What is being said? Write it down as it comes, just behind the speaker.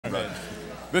Amen.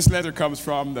 This letter comes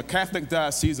from the Catholic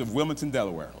Diocese of Wilmington,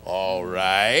 Delaware. All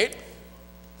right.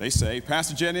 They say,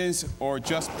 Pastor Jennings or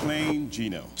just plain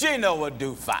Gino? Gino will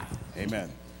do fine. Amen.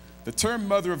 The term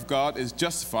Mother of God is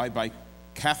justified by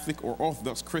Catholic or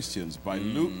Orthodox Christians by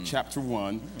Luke chapter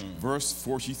 1, verse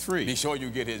 43. Be sure you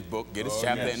get his book, get his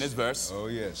chapter and his verse. Oh,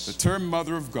 yes. The term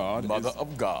Mother of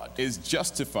God, is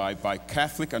justified by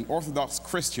Catholic and Orthodox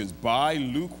Christians by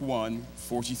Luke 1,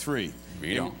 43.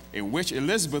 In which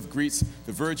Elizabeth greets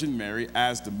the Virgin Mary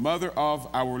as the mother of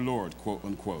our Lord, quote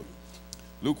unquote.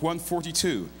 Luke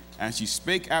 1:42, and she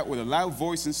spake out with a loud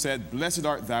voice and said, Blessed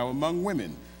art thou among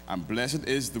women, and blessed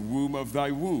is the womb of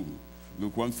thy womb.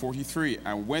 Luke 1:43,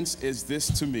 and whence is this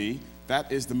to me,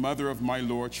 that is the mother of my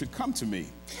Lord should come to me?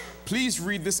 Please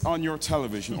read this on your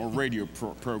television or radio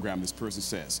program, this person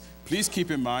says. Please keep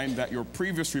in mind that your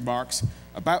previous remarks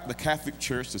about the Catholic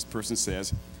Church, this person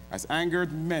says, has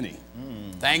angered many.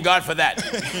 Thank God for that.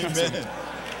 Amen.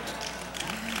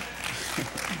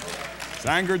 It's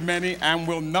angered many and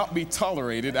will not be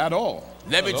tolerated at all.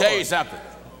 Let me tell you something.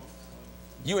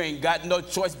 You ain't got no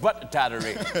choice but to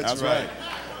tolerate it. That's right.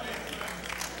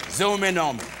 Zoom in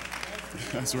on me.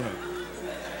 That's right.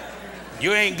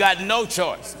 You ain't got no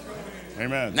choice.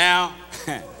 Amen. Now,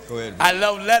 Go ahead. I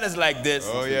love letters like this.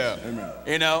 Oh, yeah. Amen.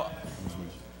 You know,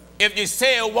 if you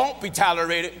say it won't be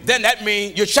tolerated, then that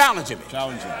means you're challenging me.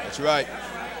 Challenging. That's right.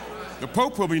 The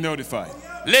Pope will be notified.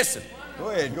 Listen. Go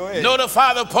ahead. Go ahead.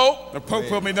 Notify the Pope. The Pope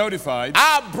will be notified.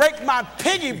 I'll break my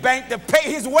piggy bank to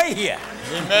pay his way here.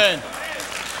 Amen.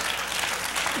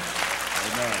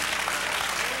 Amen.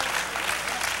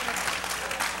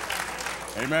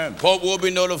 Amen. Pope will be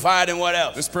notified, and what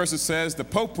else? This person says the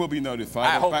Pope will be notified.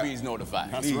 I hope he's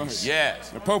notified. That's right. Yes.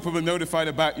 The Pope will be notified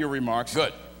about your remarks.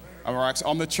 Good. Remarks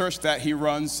on the church that he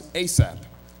runs ASAP.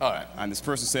 All right. And this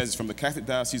person says it's from the Catholic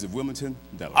Diocese of Wilmington,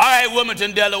 Delaware. All right,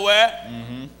 Wilmington, Delaware.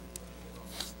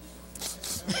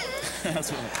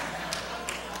 That's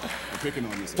right. We're picking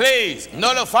on you. Please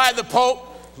notify the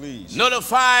Pope. Please.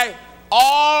 Notify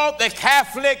all the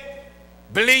Catholic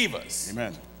believers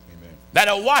Amen. that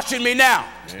are watching me now.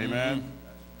 Amen.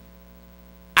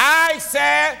 I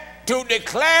said to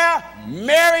declare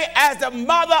Mary as the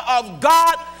mother of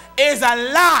God is a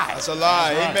lie. That's a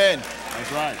lie. That's right. Amen.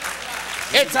 That's right.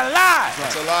 It's a lie.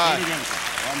 That's a lie.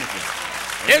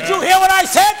 Wonderful. Did you hear what I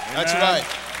said? That's right.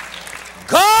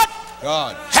 God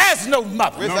God. has no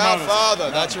mother. Without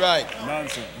father. That's right.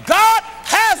 Nonsense. God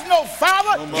has no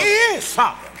father. No mother. He is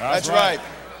father. That's right.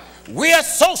 We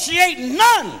associate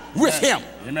none with him.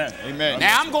 Amen. Amen.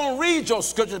 Now, I'm going to read your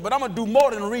scriptures, but I'm going to do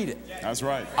more than read it. That's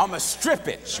right. I'm going to strip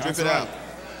it. Strip it out.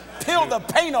 Peel the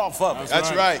paint off of it.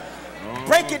 That's right.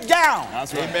 Break it down.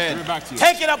 That's right. Amen. Give it back to you.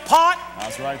 Take it apart.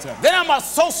 That's right, sir. Then I'm going to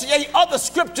associate other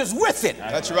scriptures with it.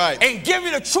 That's right. And give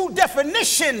you the true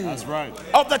definition That's right.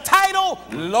 of the title,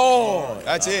 Lord.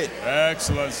 That's it.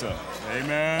 Excellent, sir.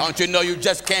 Amen. Don't you know you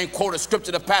just can't quote a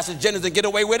scripture to Pastor Jennings and get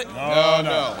away with it?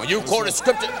 No. When you quote a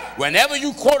scripture, whenever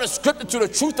you quote a scripture to the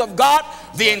truth of God,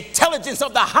 the intelligence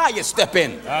of the highest step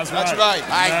in. That's That's right. right.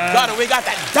 My God, we got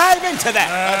to dive into that.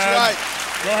 That's right.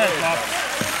 Go ahead, Pop.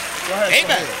 Go ahead.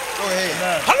 Amen. Go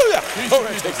ahead. Hallelujah.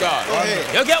 Glory to God. Go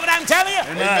ahead. You get what I'm telling you?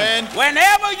 Amen.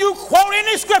 Whenever you quote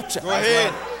any scripture Go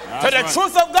ahead. to the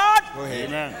truth of God, Go ahead.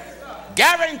 Amen.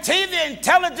 guarantee the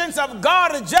intelligence of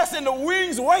God is just in the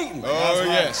wings waiting. Oh,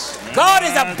 yes. God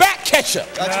is a back catcher.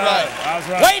 That's right. That's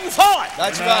right. Waiting for it.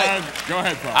 That's right. Go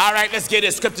ahead, Pop. All right, let's get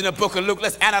this scripture in the book of Luke.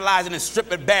 Let's analyze it and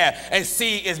strip it bare and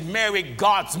see, is Mary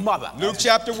God's mother? Luke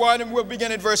chapter 1, and we'll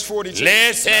begin at verse 42.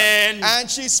 Listen. And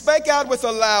she spake out with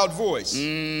a loud voice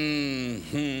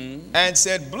and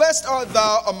said, Blessed art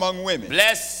thou among women.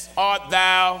 Blessed art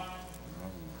thou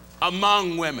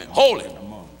among women. Hold it.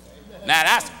 Now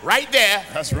that's right there.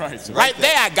 That's right, sir. Right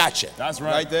there I got you. That's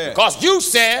right. Right there. Because you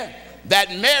said that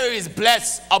Mary is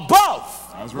blessed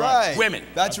above That's right. women.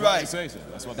 That's what they right. say, sir.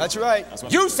 That's right. That's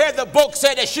what You said the book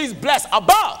said that she's blessed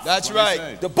above. That's what they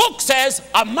right. The book says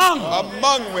among.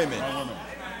 Among women.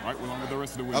 Right, along with the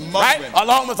rest of the women. Among Right? women.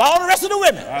 Along with all the rest of the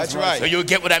women. That's right. So you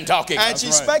get what I'm talking. And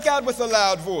she spake out with a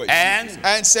loud voice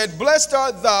And said, Blessed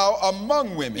art thou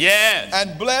among women. yes.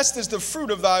 And blessed is the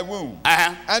fruit of thy womb.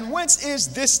 Uh-huh. And whence is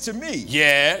this to me?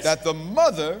 Yes. That the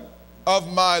mother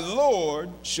of my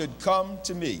Lord should come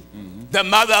to me. The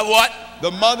mother of what? The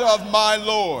mother of my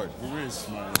Lord. Who is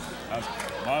my, as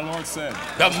my Lord said.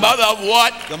 The mother of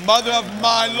what? The mother of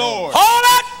my Lord. Hold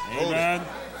it. Amen.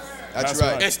 That's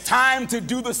right. It's time to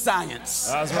do the science.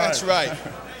 That's right. That's right.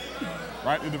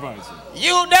 Right the device.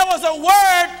 There was a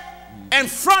word in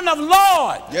front of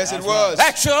Lord Yes, it was.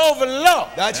 that you overlook.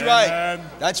 That's Amen.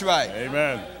 right. That's right.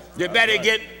 Amen. You better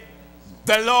get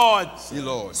The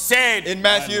Lord, said in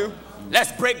Matthew.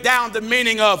 Let's break down the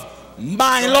meaning of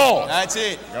my Lord. That's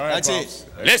it. That's it.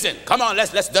 Listen, come on,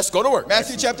 let's go to work.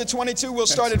 Matthew chapter 22, we'll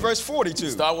start at verse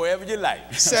 42. Start wherever you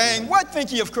like. Saying, what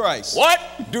think ye of Christ? What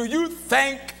do you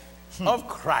think of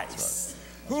Christ?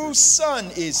 Whose son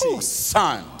is he? Whose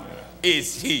son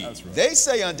is he? They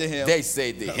say unto him. They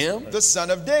say to him. The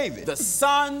son of David. The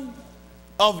son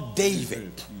of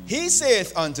David. He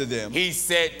saith unto them. He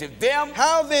said to them.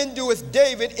 How then doeth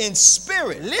David in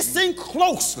spirit? Listen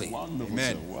closely.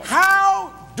 Amen.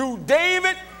 How do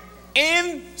David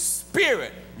in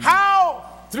spirit? How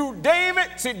through David?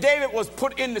 See, David was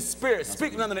put in the spirit,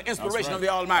 speaking under the inspiration of the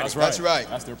Almighty. That's right.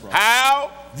 That's their problem.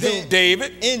 How through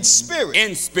David in spirit?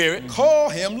 In spirit. Call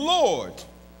him Lord.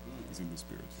 He's in the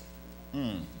spirit.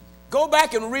 Go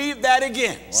back and read that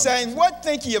again. Saying, what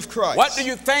think ye of Christ? What do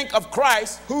you think of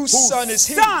Christ? Whose son is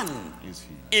he? Son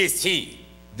is he?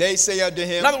 They say unto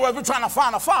him. In other words, we're trying to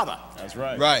find a father. That's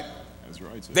right. Right. That's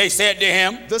right. They said to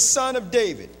him. The son of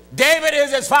David. David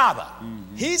is his father.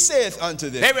 He saith unto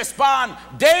them. They respond,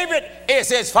 David is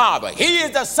his father. He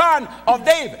is the son of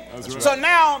David. Right. So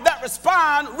now that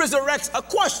response resurrects a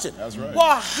question. That's right.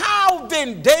 Well, how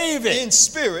then David, in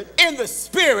spirit,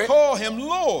 call him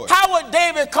Lord? How would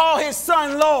David call his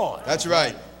son Lord? That's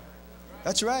right.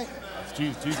 That's right. That's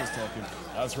Jesus talking.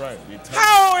 That's right.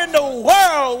 How in the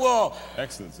world will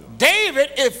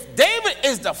David, if David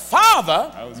is the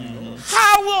father,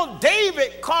 how will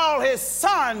David call his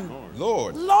son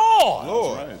Lord?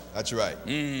 Lord. That's right.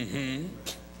 Mm-hmm.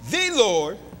 The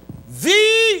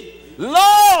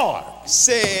Lord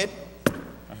said.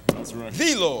 That's right.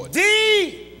 The Lord.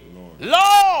 The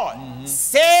Lord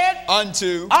said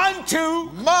unto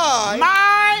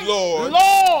my Lord.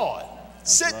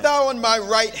 Sit thou on my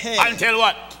right hand. Until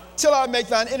what? Till I make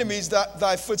thine enemies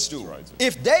thy footstool. Right.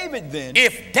 If David then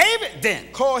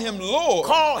call him Lord,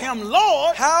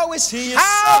 how is he his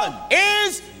son? How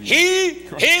is he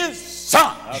his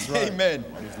son? That's right. Amen.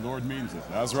 The Lord means it.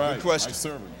 That's right. Good question. My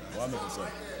servant. Wonderful.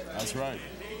 That's right.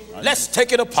 Let's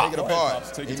take it apart. Take it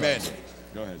apart. Amen.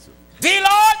 Go ahead, sir. The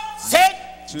Lord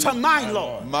said to my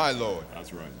Lord. My Lord.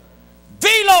 That's right.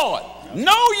 The Lord.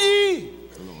 Know ye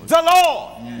the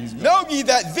Lord. Know ye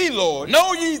that the Lord.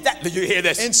 Know ye that. Did you hear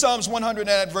this? In Psalms 100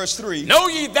 and verse 3. Know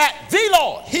ye that the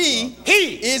Lord. He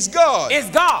is God. Is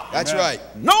God. That's right.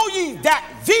 Know ye that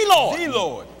the Lord. The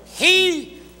Lord.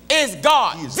 He is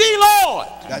God. The Lord.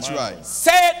 That's right.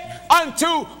 Said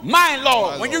unto my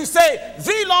Lord. When you say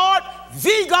the Lord,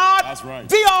 the God, that's right.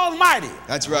 The Almighty.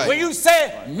 That's right. When you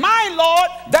say my Lord,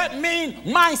 that means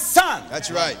my son. That's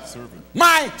right.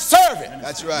 My servant.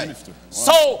 That's right. Minister.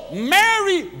 So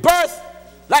Mary birthed,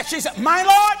 like she said, my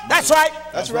Lord. That's right.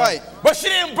 That's right. But she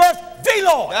didn't birth the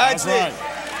Lord. That's right. it.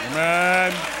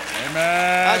 Amen. Amen.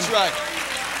 That's right.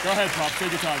 Go ahead, Pop.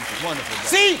 Take your time. Wonderful.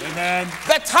 See, amen.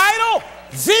 The title,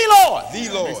 the Lord, the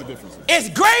Lord, is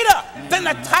greater than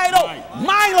the title,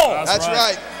 my Lord. That's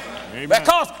right. Amen.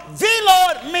 Because the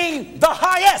Lord means the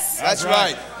highest. That's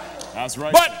right. That's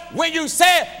right. But when you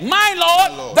say my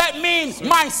Lord, that means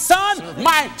my son,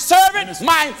 my servant,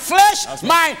 my flesh,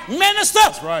 my minister,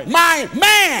 my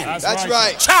man. That's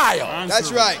right. Child.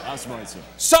 That's right. That's right, sir.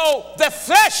 So the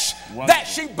flesh that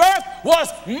she birthed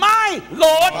was my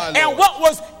Lord, and what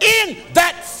was in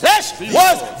that flesh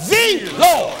was the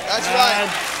Lord. That's right.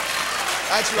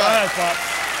 That's right. Go ahead, Pop.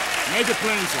 Make it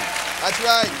plain, sir. That's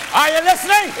right. Are you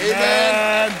listening?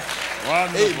 Amen.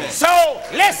 Amen. So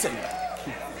listen.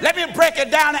 Let me break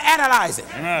it down and analyze it.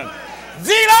 Amen.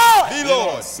 The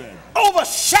Lord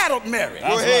overshadowed Mary.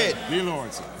 Go ahead. The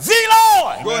Lord, sir. The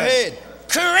Lord. Go ahead.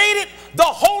 Created the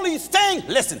holy thing.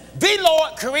 Listen, the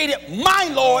Lord created my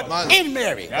Lord in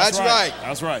Mary. That's right.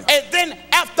 That's right. And then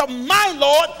after my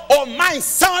Lord or my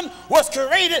son was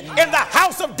created in the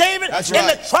house of David, in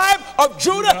the tribe of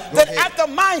Judah, then after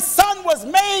my son was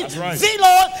made, the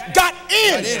Lord got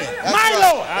in. My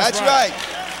Lord. That's right.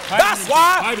 That's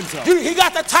why he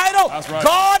got the title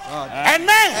God and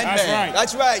man.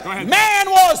 That's right. Man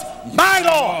was my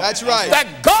Lord. That's right. The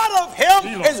God of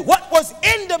him is what was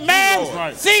in the man,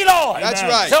 the Lord. That's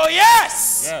right. So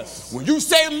yes, when you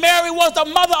say Mary was the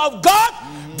mother of God,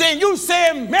 then you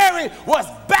say Mary was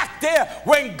back there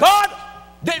when God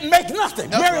didn't make nothing.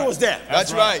 Mary was there.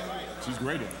 That's right. She's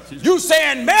greater. You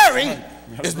saying Mary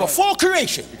is before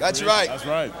creation. That's right. That's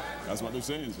right. That's what they're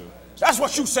saying, sir. That's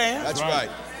what you saying. That's right.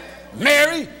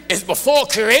 Mary is before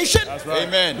creation? That's right.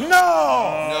 Amen.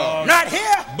 No, not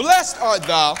here. Blessed art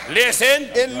thou. Listen.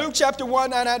 In Luke chapter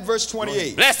 1 and at verse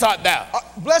 28. Blessed art thou.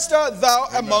 Blessed art thou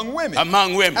among women.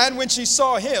 Among women. And when she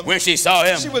saw him. When she saw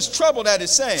him. She was troubled at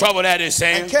his saying. Troubled at his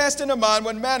saying. And cast in her mind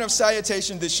what manner of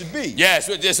salutation this should be. Yes,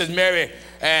 this is Mary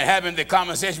and having the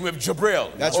conversation with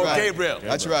Gabriel. That's right. Gabriel.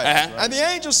 That's right. And the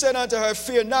angel said unto her,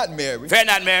 fear not, Mary. Fear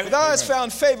not, Mary. Thou hast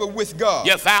found favor with God.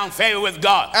 You found favor with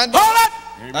God. And hold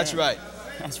it. That's right.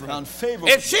 That's right. Found favor.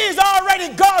 If she's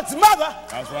already God's mother,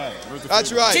 that's right.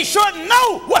 That's right. She shouldn't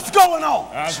know what's going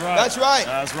on. That's right. That's right.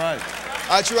 That's right.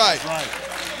 That's right. That's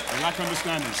right. I lack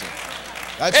understanding, sir.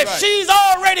 That's if she's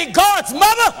already God's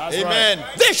mother, amen.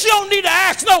 Then she don't need to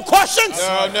ask no questions.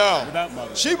 No.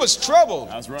 She was troubled.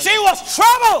 That's right. She was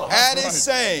troubled. At his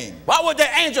saying. Why would the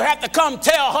angel have to come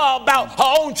tell her about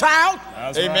her own child?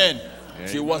 That's amen. Right.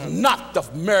 She was not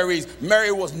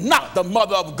Mary was not the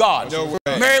mother of God. No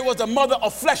way. Mary was the mother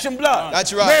of flesh and blood.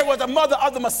 That's right. Mary was the mother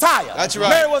of the Messiah. That's right.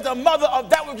 Mary was the mother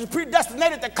of that which was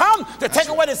predestinated to come to take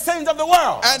away the sins of the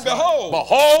world. And behold,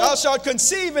 thou shalt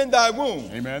conceive in thy womb.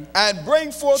 Amen. And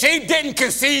bring forth. She didn't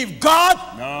conceive God.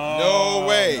 No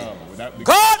way. No.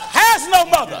 God has no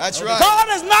mother. That's right. God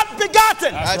is not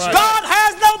begotten. That's right. God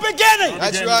has no beginning.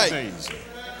 That's right.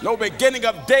 No beginning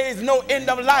of days, no end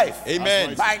of life.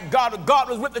 Amen. My God, God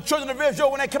was with the children of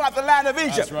Israel when they came out the land of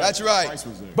Egypt. That's right.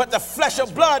 But the flesh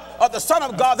of blood of the Son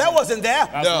of God, that wasn't there.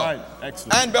 That's right.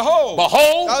 Excellent. And behold,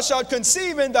 thou shalt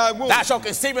conceive in thy womb. Thou shalt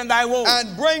conceive in thy womb.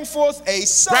 And bring forth a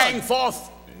son. Bring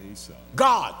forth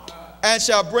God. And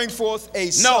shall bring forth a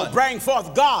son. No, bring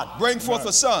forth God. Bring forth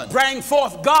a son. Bring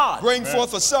forth God. Bring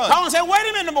forth a son. Someone said, wait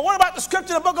a minute, but what about the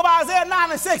scripture in the book of Isaiah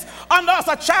 9 and 6? Unto us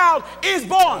a child is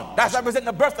born. That's representing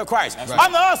the birth of Christ. Right.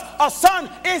 Unto us a son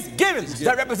is given.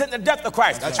 That represents the death of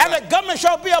Christ. That's and the government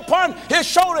shall be upon his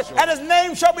shoulder, and his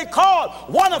name shall be called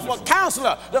Wonderful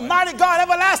Counselor, the Mighty God,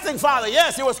 Everlasting Father.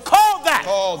 Yes, he was called that.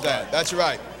 Called that. That's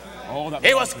right.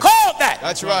 It was called that.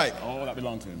 That's right. All that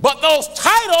belonged to him. But those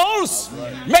titles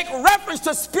make reference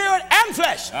to spirit and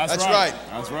flesh. That's right.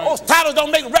 That's right. Those titles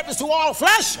don't make reference to all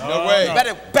flesh. No way. You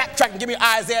better backtrack and give me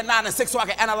Isaiah 9 and 6 so I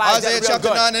can analyze Isaiah that real chapter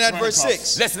good. 9 and at verse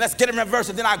 6. Listen, let's get in reverse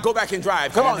and then I'll go back and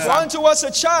drive. Come on, son. Unto us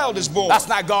a child is born. That's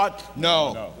not God.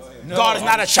 No. God is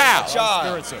not a child.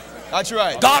 That's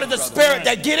right. God is the spirit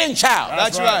that get in child.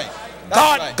 That's right.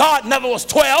 God never was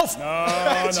 12.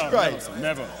 That's right.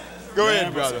 Never. Go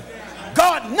ahead, brother.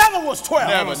 God never was 12.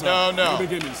 Never. No. No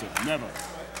beginning, sir. Never.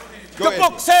 The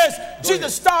book says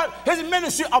Jesus started his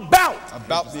ministry about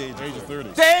the age of 30.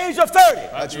 The age of 30.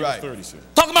 That's right. 30, sir.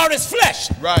 Talking about his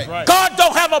flesh. Right. God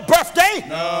don't have a birthday.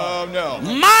 No.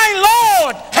 My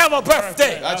Lord have a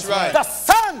birthday. That's right. The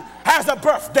Son has a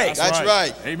birthday. That's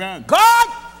right. Amen. God,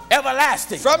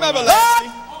 everlasting. From everlasting.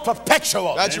 God,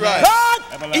 perpetual. That's right.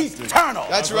 God, eternal.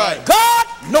 That's right. God,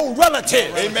 no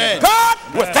relative. Amen. God,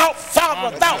 without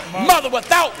father, without mother,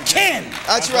 without kin.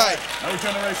 That's right. No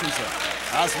generation, sir.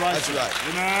 That's right. That's right.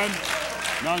 Amen.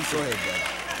 None, Go ahead, brother.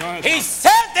 Go ahead. He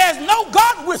said there's no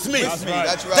God with me. That's right.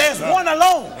 That's right. There's one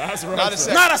alone. That's right. Not a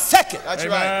second. Not a second. That's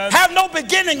right. Have no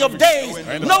beginning of days,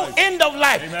 no end of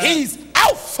life. Amen. He's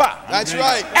Alpha. That's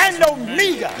right. And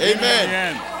Omega.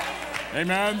 Amen.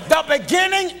 Amen. The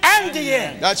beginning and the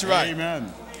end. That's right.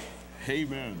 Amen.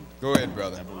 Amen. Go ahead,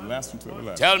 brother. Everlasting to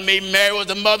everlasting. Tell me Mary was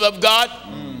the mother of God.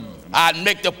 I'd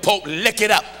make the Pope lick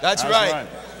it up. That's right.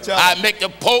 I'd make the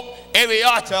Pope, every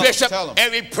archbishop,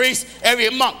 every priest, every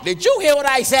monk. Did you hear what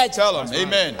I said? Tell him.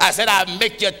 Amen. I said I'd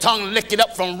make your tongue lick it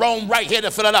up from Rome right here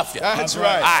to Philadelphia. That's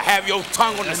right. I have your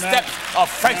tongue on the steps of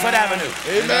Frankfurt Avenue.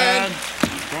 Amen.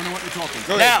 Don't know what you're talking.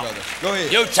 Go now, ahead, brother. Go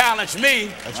ahead. You challenge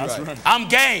me. That's right. I'm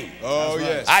game. Oh,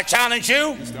 yes. I challenge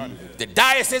you. The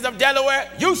Diocese of Delaware,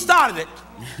 you started it.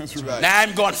 That's right. Now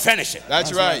I'm going to finish it.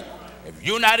 That's right. If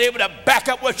you're not able to back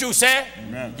up what you said,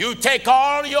 you take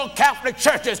all your Catholic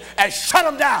churches and shut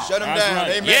them down. Shut them down.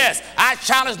 Right. Amen. Yes, I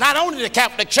challenge not only the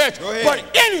Catholic Church, but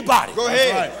anybody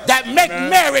that make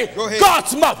Mary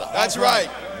God's mother. That's right.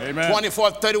 Amen.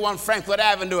 2431 Frankfurt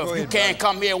Avenue. If you can't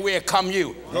come here, we'll come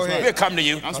you. We'll come to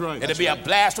you. That's right. It'll be a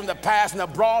blast from the past and a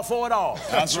brawl for it all.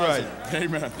 That's right.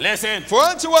 Amen. Listen. For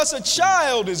unto us a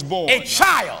child is born. A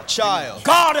child. Child.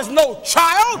 God is no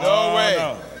child. No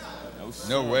way.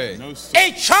 No way.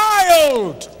 A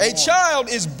child. A child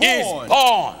is born.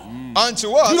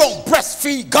 Unto us. You don't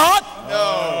breastfeed God.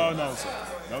 No. No, sir.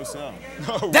 No, sir.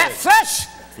 No that way. flesh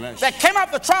that came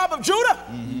out the tribe of Judah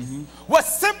was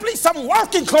simply some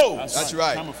working clothes. That's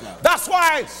right. That's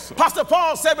why Apostle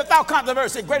Paul said without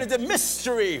controversy, great is the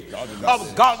mystery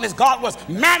of godliness. God was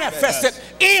manifested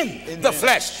in the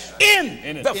flesh.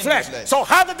 In the flesh. So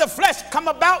how did the flesh come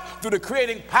about? Through the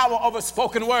creating power of a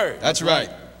spoken word. That's right.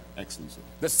 Excellent, sir.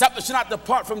 The scepter shall not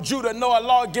depart from Judah, nor a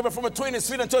law given from between his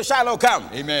feet until Shiloh come.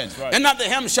 Amen. Right. And unto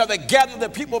him shall the gathering of the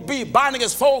people be, binding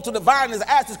his foal to the vine, and his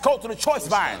ass his coat to the choice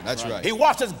vine. That's right. He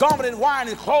washed his garment in wine,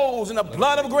 and clothes in the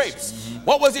blood of grapes.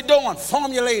 What was he doing?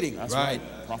 Formulating. That's right.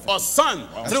 A son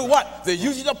through what? The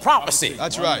usage of prophecy.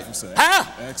 That's right. Huh?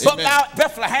 But thou,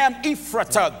 Bethlehem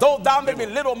Ephratah, though thou may be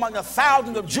little among the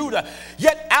thousands of Judah,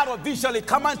 yet out of thee shall he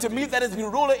come unto me that is the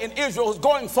ruler in Israel, whose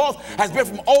going forth has been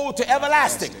from old to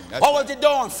everlasting. What was he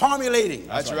doing? Formulating.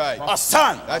 That's right. A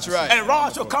son. That's right. And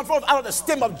rod shall come forth out of the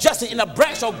stem of Jesse, and a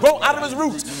branch shall grow out of his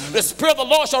roots. The Spirit of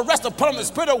the Lord shall rest upon him, the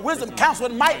Spirit of wisdom, counsel,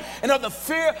 and might, and of the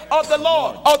fear of the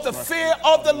Lord. Of the fear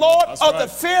of the Lord. Of the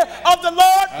fear of the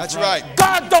Lord. That's right.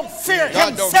 God don't fear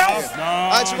himself.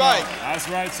 That's right. That's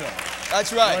right, sir.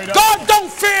 That's right. God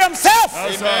don't fear himself.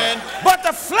 Amen. But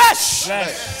the flesh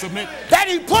Submit. that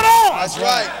he put on. That's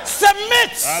right.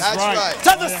 Submits That's right.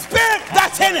 to the Spirit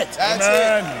that's in it. That's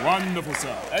Amen. Wonderful,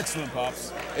 sir. Excellent,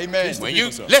 Pops. it. Amen. When you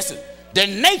listen, the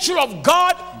nature of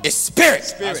God is spirit.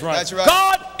 Spirit. right. That's right.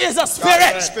 God is a spirit.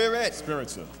 God is spirit. Spirit,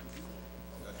 sir.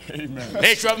 Amen.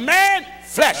 Nature of man,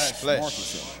 flesh. Flesh. Mortal,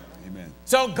 sir. Amen.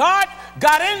 So God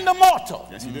got in the mortal.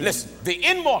 Yes, he did. Listen, the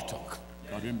immortal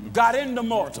got in the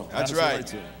mortal. That's right.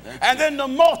 sir. And then the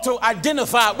mortal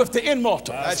identified with the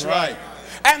immortal. That's right.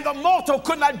 And the mortal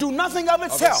could not do nothing of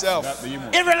itself. Not the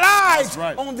immortal. It relies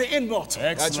right. on the immortal.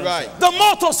 Excellent, That's right. sir. The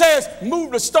mortal says,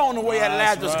 move the stone away at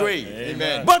Lazarus' right. grave.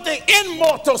 Amen. But the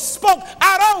immortal spoke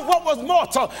out of what was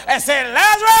mortal and said,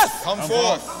 Lazarus, Come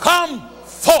forth. come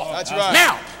forth. That's right.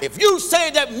 Now, if you say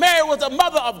that Mary was the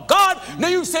mother of God,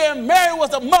 then you say Mary was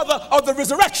the mother of the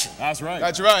resurrection. That's right.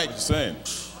 That's right. What you saying?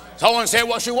 Someone said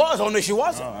what she was, only she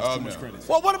wasn't. That's too much credit.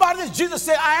 Well, what about this? Jesus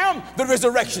said, I am the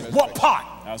resurrection. What part?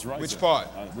 That's right. Which sir. part?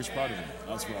 Which part of it?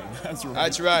 That's right. That's right.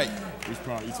 That's right. Which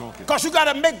part are you talking? Because you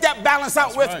got to make that balance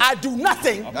out with, right. I do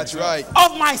nothing That's right.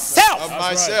 of myself. Of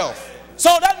myself.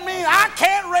 So that means I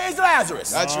can't raise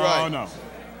Lazarus. That's Oh, right. no.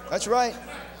 That's right.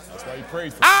 That's why you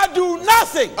prayed for I do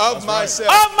nothing Of myself.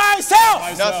 of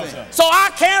myself. Nothing. sir. So I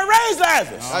can't raise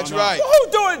Lazarus. That's no. right. Well,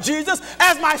 who do it, Jesus?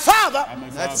 As my Father,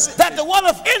 That's it. that the one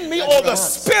of in me, or the right.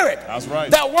 Spirit That's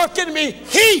right. that work in me,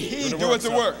 he He doeth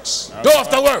the works. doeth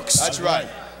the works. That's right.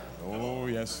 Oh,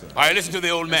 yes, sir. All right, listen to the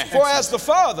old man. For as the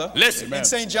Father, Listen. in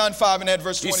St. John 5 and at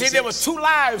verse You 26. see, there was two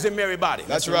lives in Mary's body.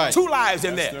 That's right. Two lives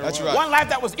in there. That's right. One life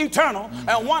that was eternal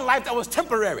and one life that was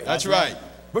temporary. That's right.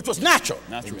 Which was natural.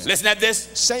 Listen at this.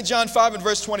 St. John 5 and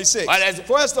verse 26. Right,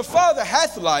 For as the Father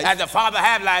hath life As the Father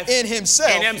had life in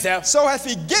himself, so hath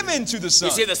he given to the Son.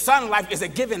 You see, the Son life is a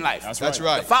given life. That's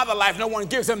right. The Father life, no one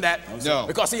gives him that. No.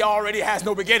 Because he already has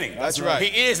no beginning. That's right.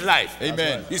 He is life.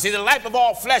 Amen. You see, the life of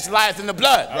all flesh lieth in the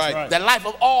blood. Right. The life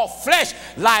of all flesh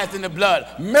lieth in the blood.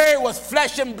 Mary was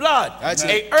flesh and blood. That's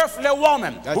a it. earthly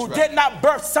woman That's who right. did not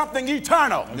birth something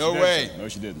eternal. No way. No,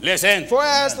 she didn't. Listen. For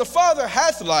as the Father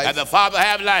hath As life the Father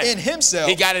had life in himself,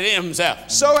 he got it in himself.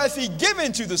 so hath he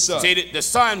given to the Son. See, the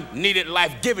Son needed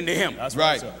life given to him. That's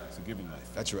Right. right, sir. It's a giving life.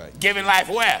 That's right. Given life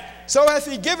where? So hath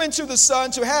he given to the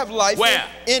Son to have life Where?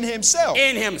 in himself.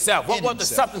 In himself. What In was the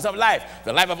himself. substance of life?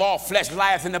 The life of all flesh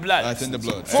lieth in the blood. Life in the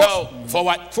blood. So, for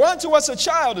what? For unto us a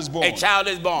child is born. A child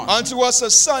is born. Unto us a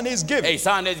son is given. A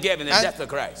son is given, the And- death of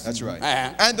Christ. That's right.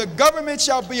 Uh-huh. And the government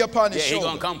shall be upon his Yeah, he's shoulder.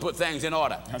 going to come put things in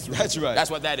order. That's right. That's right.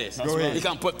 That's what that is. Go ahead. He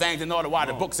come put things in order. Why?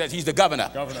 The book says he's the governor.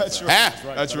 That's right.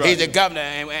 Huh? That's right. He's the governor.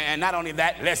 And not only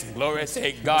that, listen, glory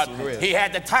to God, he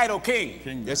had the title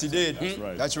king. Yes, he did. That's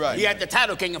right. That's right. He had the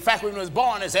title king. In fact, when he was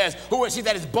born, it says, who is he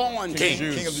that is born king?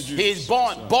 King of the Jews. He's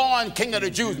born king of the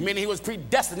Jews, meaning he was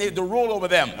predestinated to rule over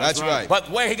them. That's right.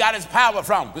 But where he got his power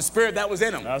from, the spirit that was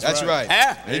in him. That's right.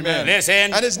 Huh? Amen.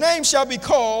 Listen. And his name shall be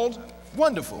called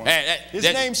Wonderful. His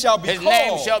name shall be His called.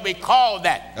 name shall be called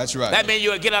that. That's right. That means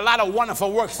you'll get a lot of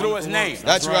wonderful work through his name.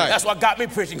 That's right. That's what got me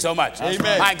preaching so much.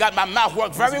 Amen. I got my mouth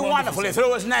worked very wonderfully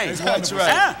through his name. That's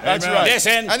right. Huh? That's right.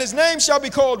 Listen. And his name shall be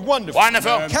called Wonderful.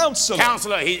 Wonderful. Counselor.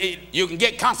 Counselor. You can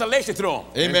get consolation through him.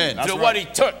 Amen. Through what he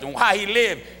took and how he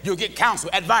lived, you'll get counsel,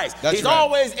 advice. That's He's right.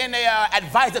 always in a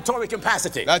advisatory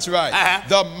capacity. That's right. Uh-huh.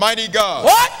 The mighty God.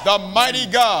 What? The mighty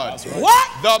God. What?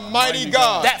 The mighty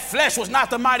God. That flesh was not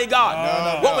the mighty God.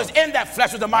 What was in that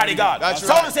flesh was the mighty God. That's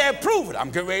Someone right. said, prove it. I'm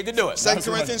getting ready to do it. 2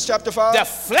 Corinthians chapter 5. The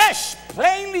flesh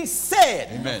plainly said,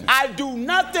 Amen. I do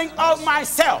nothing of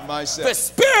myself. Myself. The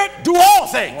Spirit do all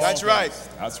things. That's right.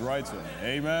 That's right, sir.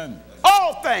 Amen.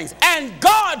 all things. And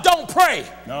God don't pray.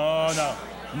 No, no.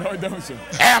 No, it don't, sir.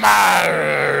 Am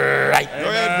I right? Go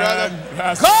ahead,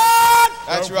 brother. God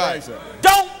That's right.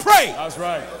 don't pray. That's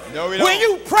right. No, we don't. When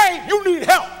you pray, you need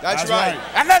help. That's right.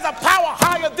 And there's a power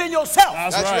higher than yourself.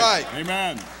 That's right.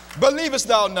 Amen. Believest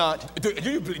thou not? Do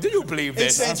you believe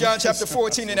this? In St. John chapter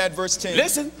 14 and at verse 10.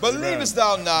 Listen. Believest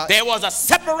thou not? There was a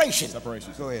separation.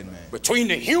 Go ahead, man. Between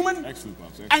the human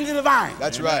and the divine.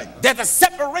 That's right. There's a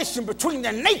separation between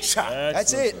the nature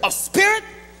That's it. of spirit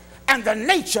and the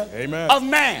nature of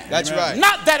man. That's right.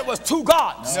 Not that it was two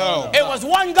gods. No. It was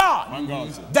one God,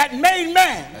 that made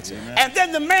man. That's it. And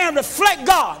then the man reflect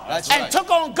God and took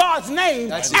on God's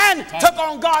name and took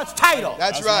on God's title.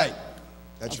 That's right.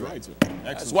 That's right.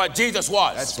 That's what Jesus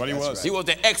was. That's what he was. He was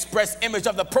the express image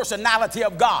of the personality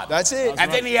of God. That's it.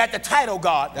 And then he had the title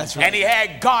God. That's right. And he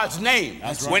had God's name.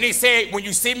 When he said, when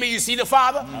you see me, you see the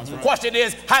Father. The question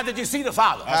is, how did you see the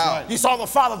Father? How? You saw the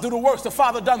Father through the works the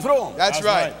Father done through him. That's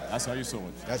right. That's how you saw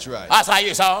it. That's right. That's how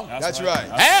you saw him. That's right.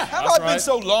 How about been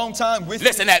so long time with you?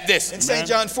 Listen at this. In St.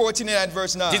 John 14 and at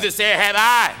verse 9. Jesus said, have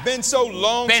I been so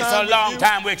long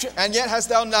time with you? And yet hast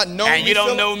thou not known me? And you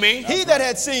don't know me? He that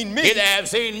had seen me, he that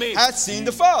have seen me, hath seen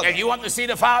the Father. If you want to see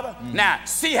the Father, now,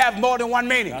 see have more than one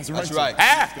meaning. That's right.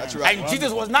 That's right. And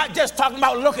Jesus was not just talking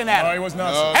about looking at him. No, he was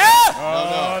not.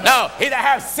 No, he that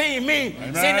have seen me,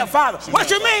 seen the Father.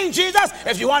 What you mean, Jesus?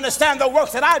 If you understand the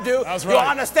works that I do, you'll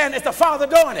understand it's the Father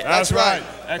doing it. That's right.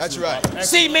 That's right.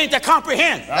 See means to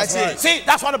comprehend. That's it. See,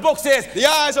 that's what the book says. The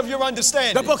eyes of your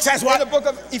understanding. The book says what? In the book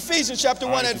of Ephesians chapter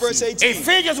 1 and verse 18.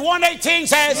 Ephesians 1:18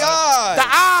 says, the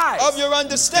eyes of your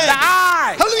understanding. The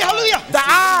eyes. Hallelujah, hallelujah. The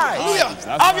eyes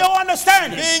of your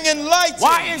understanding. Being enlightened.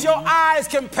 Why is your eyes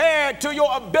compared to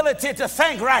your ability to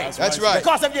think right? That's right.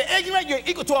 Because if you're ignorant, you're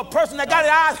equal to a person that got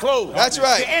his eyes closed. That's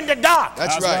right. You're in the dark.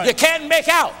 That's right. You can't make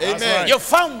out. Amen. You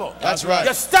fumble. That's right.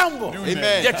 You stumble.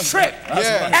 Amen. You trip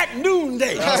at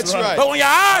noonday. That's right. But when your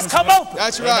eyes come open,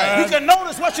 that's right. You can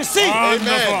notice what you see.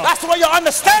 Amen. That's the way your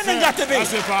understanding got to be.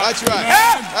 That's right.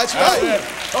 That's right.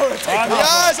 The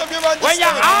eyes of your understanding. When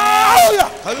your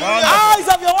eyes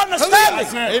of your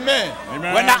understanding. Amen.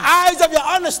 When the eyes of your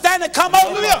understanding come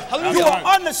open, you will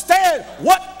understand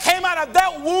what came out of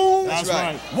that womb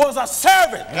was a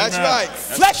servant. That's right.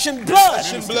 Flesh and blood.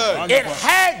 Flesh and blood. It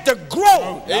had to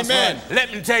grow. Amen.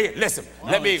 Let me tell you, listen,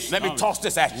 let me toss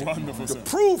this at you. To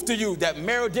prove to you that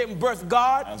Mary didn't birth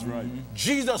God,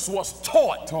 Jesus was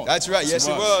taught. That's right. Yes,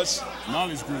 it was.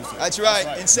 Knowledge grew. That's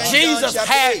right. In St. Jesus John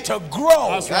had to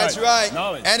grow. That's right.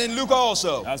 And in Luke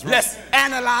also. Let's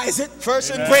analyze it.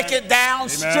 First in break it down,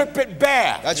 strip it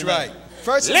bare. That's right.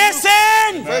 First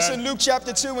in Luke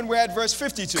chapter 2, and we're at verse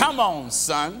 52. Come on,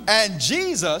 son. And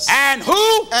Jesus. And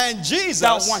who? And Jesus.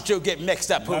 Don't want you to get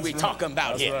mixed up who we talking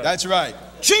about here. That's right.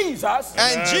 Jesus.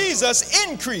 And Jesus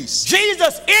increased.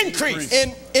 Jesus increased.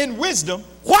 In wisdom.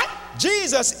 What?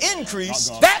 Jesus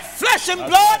increased. That flesh and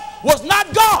blood was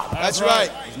not God. That's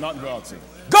right. It's not God, sir.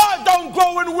 God don't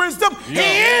grow in wisdom. He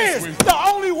is the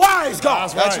only wise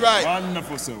God. That's right.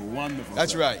 Wonderful, sir. Wonderful.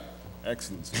 That's right.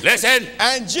 Excellent. Listen.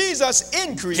 And Jesus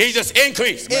increased. Jesus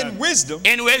increased. In wisdom.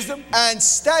 In wisdom. And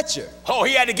stature. Oh,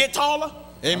 he had to get taller?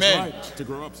 Amen. Right. To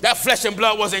grow up. That flesh and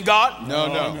blood wasn't God.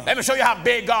 No. Let me show you how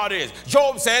big God is.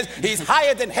 Job says he's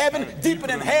higher than heaven, deeper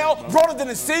than hell, broader than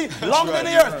the sea, longer than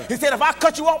the earth. He said, if I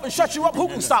cut you off and shut you up, who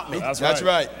can stop me? That's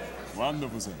right.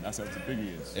 Wonderful, sir. That's how big he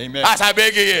is. Amen. That's how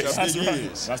big he is.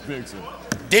 That's big, sir.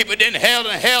 Deeper than hell,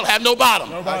 and hell have no bottom.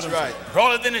 That's right.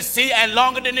 Broader than the sea and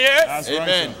longer than the earth. That's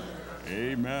Amen. Right,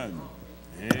 Amen.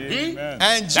 Amen.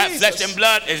 And Jesus. That flesh and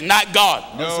blood is not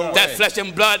God. No that way. flesh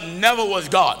and blood never was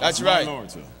God. That's right. My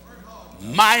Lord, sir.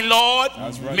 My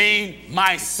Lord mean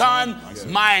my son,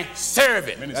 my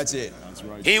servant. That's it. That's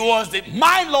right. He was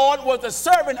my Lord was the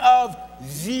servant of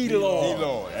the Lord. The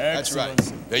Lord. That's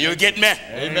right. Do you get me?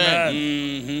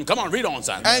 Amen. Come on, read on,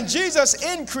 son. And Jesus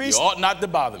increased. You ought not to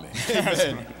bother me.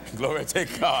 Amen. Glory to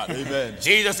God. Amen.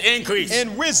 Jesus increased.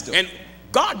 In wisdom. And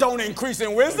God don't increase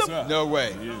in wisdom. No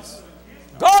way. He is.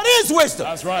 God is wisdom.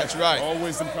 That's right. That's right. All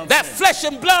wisdom comes That from flesh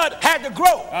and blood had to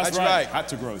grow. That's right. Had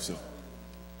to grow, sir.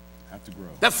 Had to grow.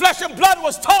 The flesh and blood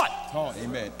was taught.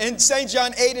 Amen. In St.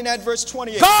 John 8 and at verse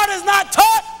 28. God is not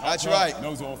taught. That's right.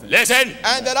 Knows all things. Listen.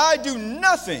 And that I do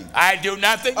nothing. I do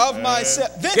nothing. Of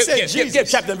myself. Then said Jesus. Give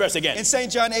chapter and verse again. In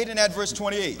St. John 8 and at verse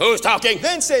 28. Who's talking?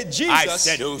 Then said Jesus. I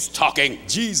said who's talking?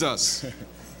 Jesus.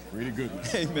 Really good.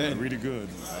 Amen. Really good.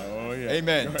 Oh, yeah.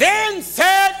 Amen. Then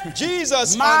said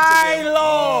Jesus my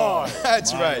Lord.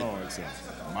 That's My right. Lord, sir.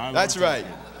 My Lord. That's right.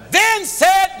 Then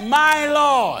said said my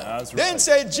Lord. That's right. Then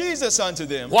said Jesus unto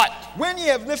them, what? When ye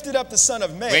have lifted up the Son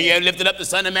of Man, when ye have lifted up the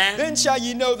Son of Man, then shall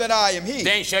ye know that I am he.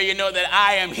 Then shall you know that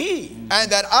I am he.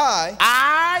 And that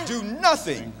I do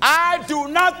nothing. I do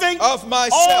nothing of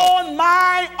myself on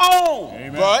my own.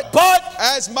 Amen. But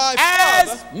as my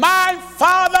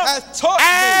Father hath taught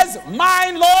as me. my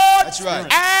Lord, That's right.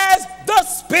 as the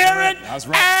Spirit, That's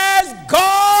right. as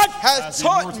God hath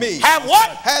taught me. Have what?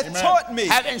 Hath Amen. taught me.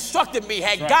 Have instructed me,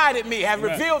 have right. guided me, have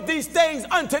Amen. revealed these things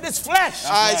unto this flesh.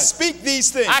 I right. speak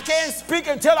these things. I can't speak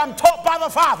until I'm taught by the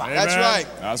Father. Amen. That's right.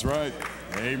 That's right.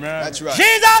 Amen. That's right.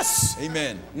 Jesus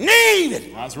Amen.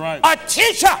 needed That's right. a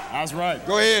teacher. That's right.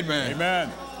 Go ahead, man.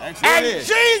 Amen. Excellent. And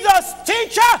Jesus'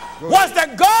 teacher was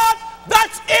the God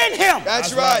that's in him.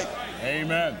 That's right.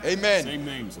 Amen. Amen. Same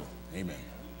name, sir. Amen.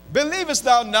 Believest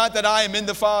thou not that I am in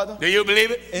the Father? Do you believe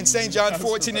it? In St. John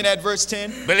 14 and at verse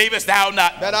 10. Believest thou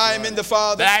not That I am in the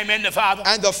Father. that I am in the Father,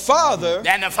 And the Father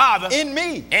and the Father in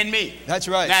me. in me. That's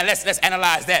right. Now let's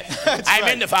analyze that. That's I'm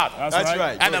right. in the Father. That's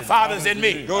right. And the Father's in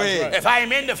me. Go ahead. If I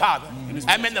am in the Father,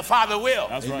 I'm in the Father will.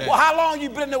 That's right. Well, how long you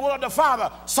been in the will of the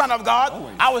Father, Son of God?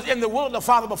 Always. I was in the will of the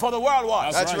Father before the world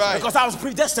was. That's right. Because I was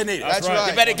predestinated. That's right.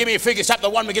 You better give me Ephesians chapter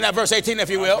 1, begin at verse 18, if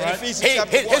you will. Right. Ephesians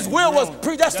chapter His 1. will was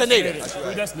predestinated. That's right.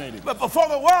 Predestinated. But before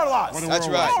the world was. That's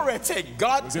right. Glory to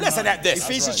God. Listen at this.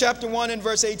 Ephesians chapter 1 and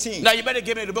verse 18. Now you better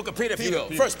give me the book of Peter, if you will.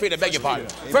 First Peter, beg your pardon.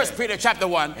 First Peter chapter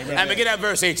 1, and begin at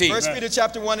verse 18. First Peter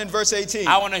chapter 1 and verse 18.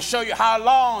 I want to show you how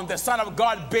long the Son of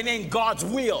God been in God's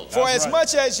will. For as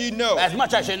much as you know, As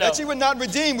much as you know. that you were not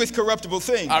redeemed with corruptible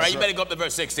things. All right, you better go up to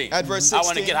verse 16. At verse I want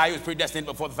to 16. get how he was predestined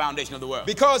before the foundation of the world.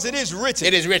 Because it is written.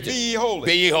 It is written. Be ye holy.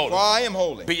 Be ye holy. For I am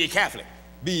holy. Be ye Catholic.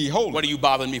 Be ye holy. What are you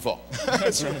bothering me for?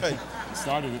 That's right.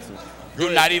 Started it, sir.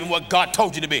 You're not even what God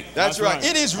told you to be. That's right.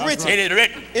 It is written. It is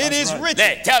written. It is written.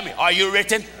 There, tell me, are you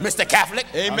written, Mr. Catholic?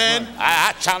 Amen.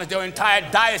 I challenge your entire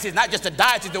diocese, not just the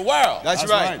diocese, the world. That's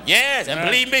right. Yes, and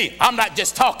believe me, I'm not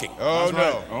just talking. Oh,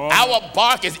 no. Our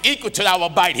bark is equal to our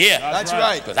bite here. That's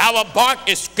right. Because our bark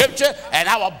is scripture and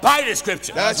our bite is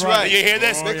scripture. That's right. Do you hear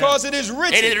this? Because it is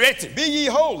written. It is written. Be ye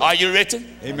holy. Are you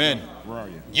written? Amen. Where are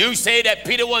you? You say that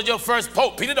Peter was your first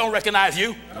pope. Peter don't recognize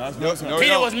you. No,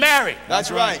 Peter was married.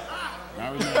 That's right.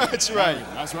 That's right.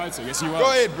 That's right, sir. Yes, you are. Go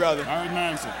ahead, brother. Married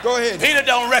man, sir. Go ahead. Peter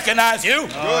don't recognize you. Go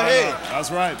ahead. That's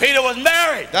right. Peter was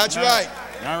married. That's right.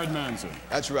 Married man, sir.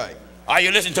 That's right. Are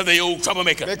you listening to the old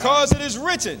troublemaker? Because it is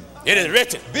written. It is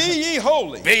written. Be ye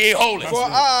holy. Be ye holy. For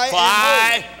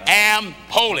I am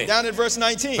holy. Down at verse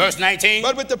 19. Verse 19.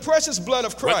 But with the precious blood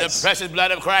of Christ. With the precious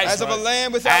blood of Christ. As of a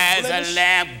lamb without blemish. As a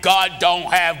lamb, God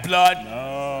don't have blood.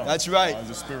 No. That's right. As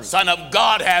a spirit. Son of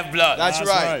God have blood. That's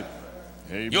right.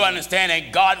 Amen. You understand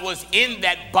that God was in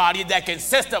that body that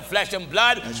consists of flesh and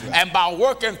blood, and by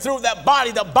working through that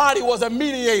body, the body was a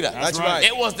mediator. That's right.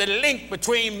 It was the link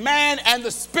between man and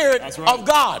the spirit That's right. of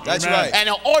God. That's right. And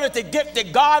in order to get to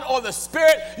God or the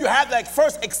spirit, you have to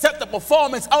first accept the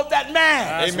performance of that man.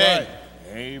 That's Amen. right.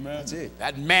 Amen. That's it.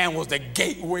 That man was the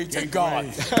gateway to God.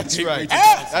 That's right.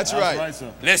 That's right. Sir.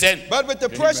 Listen. But with the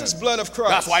precious blood of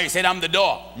Christ. That's why he said, I'm the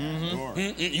door.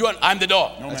 I'm the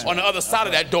door. On the other side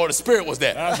of that door, the Spirit was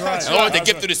there. That's right. In order to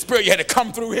get through the Spirit, you had to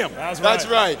come through him. That's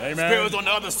right. Amen. The Spirit was on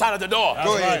the other side of the door.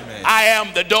 Go ahead, man. I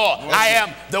am the door. I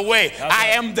am the way. I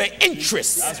am the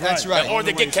interest. That's right. In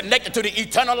order to get connected to the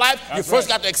eternal life, you first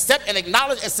got to accept and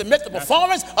acknowledge and submit the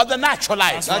performance of the natural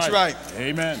life. That's right.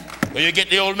 Amen. So you get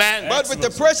the old man? But with the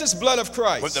precious blood of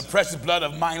Christ. With the precious blood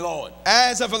of my Lord.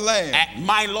 As of a lamb.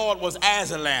 My Lord was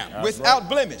as a lamb. Without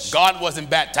blemish. God wasn't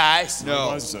baptized.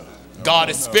 No. God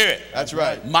is spirit. That's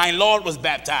right. My Lord was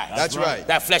baptized. That's right.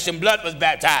 That flesh and blood was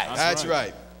baptized. That's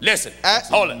right. Listen,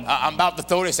 hold it. I'm about to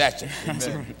throw this at you.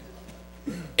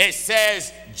 It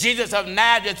says Jesus of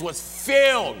Nazareth was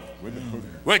filled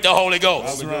with the Holy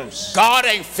Ghost. Right. God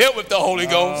ain't filled with the Holy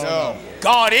Ghost. No.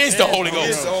 God is the Holy Ghost.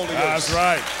 He is the Holy Ghost. That's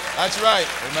right. That's right.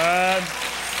 Amen.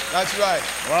 That's right.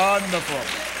 Wonderful.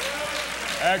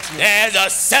 Excellent. There's a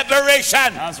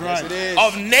separation That's right. Yes, it is.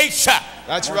 of nature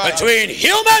That's right. between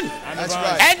human That's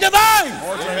right. and divine.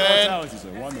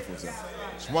 Amen. Wonderful, sir.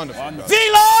 It's wonderful.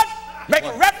 The Lord make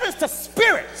reference to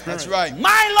spirit. That's right.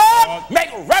 My Lord make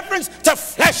reference to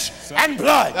flesh and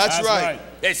blood. That's right.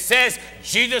 It says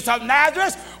Jesus of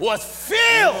Nazareth was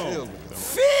filled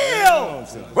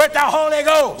with the Holy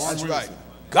Ghost. That's right.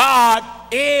 God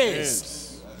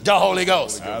is the Holy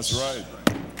Ghost. That's right.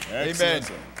 Amen.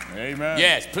 Amen.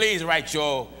 Yes, please write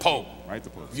your Pope Write the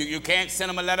post. You can't send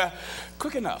them a letter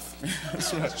quick enough.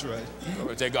 That's right. That's right.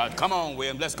 Glory to God. Come on,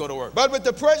 William. Let's go to work. But with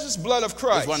the precious blood of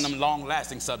Christ. It's one of them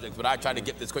long-lasting subjects, but I tried to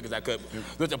get this quick as I could.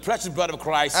 With the precious blood of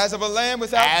Christ. As of a lamb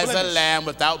without blemish. As a lamb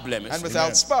without blemish. And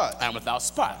without spot. And without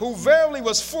spot. Who verily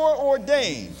was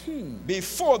foreordained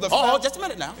before the... Oh, just a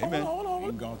minute now. Amen. Hold on.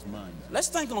 In God's mind. Let's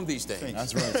think on these things.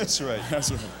 That's right. That's right.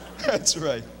 That's right. That's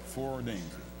right. Foreordained.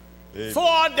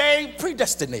 Foreordained,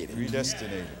 predestinated.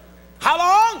 Predestinated. How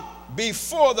long?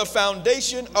 Before the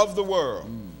foundation of the world.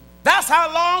 That's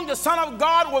how long the Son of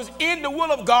God was in the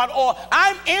will of God, or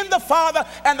I'm in the Father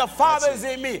and the Father is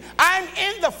in me. I'm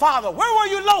in the Father. Where were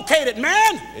you located,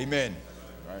 man? Amen.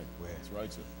 Right. That's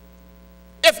right, sir.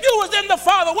 If you was in the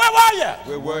Father, where were you?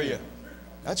 Where were you?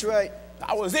 That's right.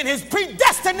 I was in his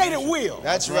predestinated will.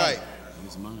 That's right. In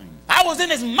his mind. I was in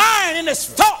his mind, in his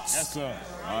thoughts. Yes, sir.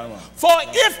 For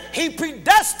if he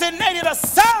predestinated a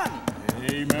son,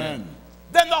 amen,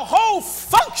 then the whole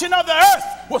function of the earth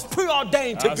was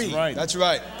preordained to be. Right. That's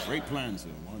right. Great plan, sir.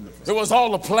 Wonderful. It was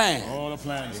all a plan. All the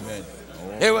plans. Amen.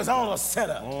 It was all a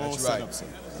setup. All That's set right. up, sir.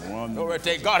 Wonderful. Glory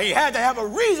to God. He had to have a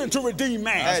reason to redeem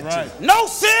man. That's right. No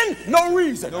sin, no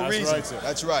reason. No reason. Right, sir.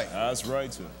 That's right. That's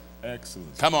right, sir.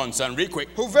 Excellent. Come on, son, read quick.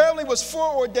 Who verily was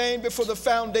foreordained before the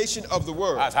foundation of the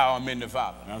world. That's how I'm in the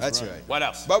Father. That's right. What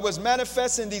else? But was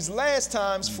manifest in these last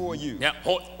times for you. Yeah.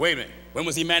 Wait a minute. When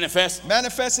was he manifest?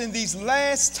 Manifest in these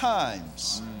last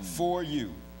times for you.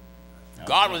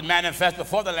 God was manifest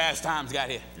before the last times got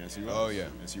here. Yes, he was. Oh, yeah.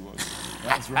 Yes, he was.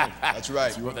 That's right. That's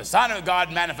right. But the Son of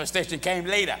God manifestation came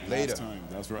later. Later.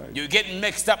 That's right. You're getting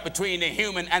mixed up between the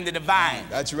human and the divine.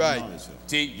 That's right.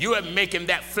 See, you are making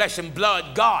that flesh and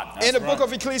blood God. In the book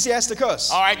of Ecclesiasticus.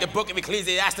 All right, the book of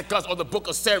Ecclesiasticus or the book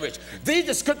of Sirach. These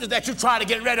are scriptures that you try to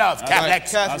get rid of,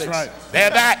 Catholics. Catholics. That's right. They're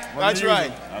back. That's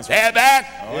right. They're back.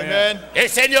 Oh, amen. Yeah.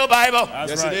 It's in your Bible.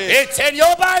 Yes, it is. It's in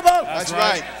your Bible. That's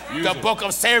right. The book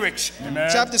of Sirach.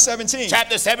 Chapter 17.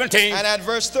 Chapter 17. And at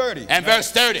verse 30. And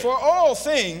verse 30. For all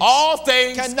things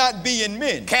cannot be in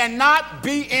men. Cannot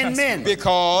be in men.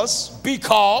 Because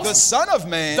the Son of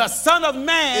Man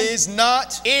is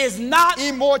not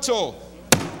immortal.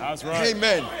 That's right.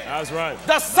 Amen. That's right.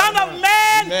 The Son of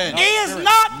Man is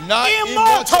not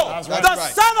immortal. Right. The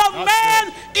Son of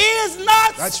Man is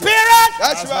not spirit.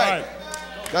 That's right.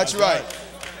 That's right.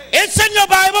 It's in your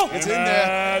Bible. It's in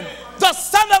there. The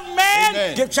Son of Man.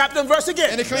 Amen. Give chapter and verse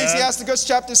again. In Ecclesiasticus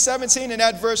chapter 17 and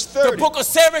at verse 30. The book of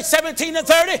Sirach 17 and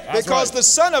 30. Because the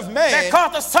Son of Man.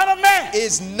 Because the Son of Man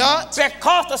is not.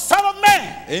 Because the Son of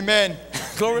Man. Amen.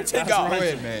 Glory to God.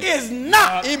 Right, man. Is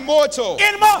not immortal.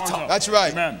 That's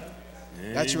right. Amen.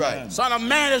 That's right. Son of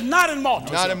Man is not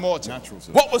immortal. Not immortal. Natural,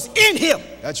 what was in him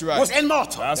was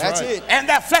immortal. That's it. And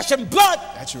that flesh and blood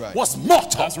was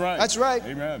mortal. That's right. That's right.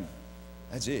 Amen.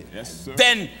 That's it. Yes, sir.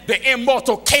 Then the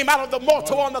immortal came out of the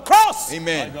mortal on the cross.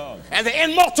 Amen. And the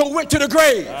immortal went to the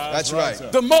grave. That's right.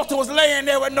 The mortal was laying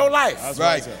there with no life. That's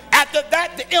right. After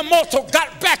that, the immortal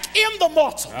got back in the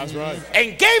mortal. That's right.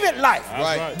 And gave it life.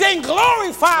 Right. Then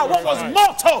glorified what was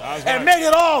mortal and made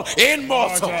it all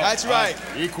immortal. That's right.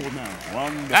 Equal now.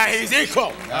 Wonderful. Now he's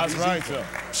equal. That's right, sir.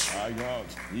 My God.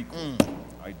 Equal.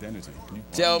 Identity.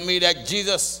 Tell me that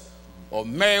Jesus or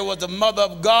Mary was the mother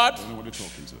of God. I don't know what they're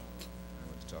talking to.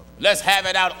 Let's have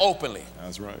it out openly.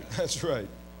 That's right. That's right.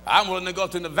 I'm willing to go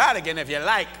to the Vatican if you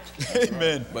like.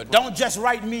 Amen. But don't just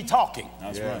write me talking.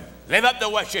 That's right. Live up to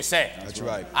what you say. That's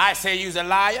right. I say you's a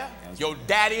liar. Your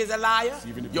daddy is a liar.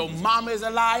 Your mama is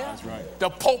a liar. That's right. The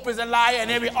Pope is a liar,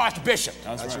 and every archbishop.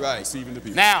 That's right. Deceiving the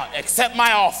people. Now, accept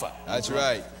my offer. That's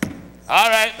right. All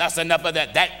right, that's enough of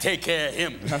that. That take care of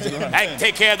him. That's right. That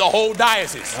take care of the whole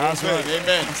diocese. That's right.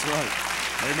 Amen. That's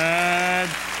right. Amen.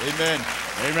 Amen.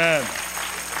 Amen.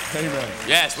 Amen.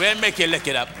 Yes, we'll make you lick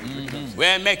it up.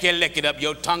 We'll make you lick it up.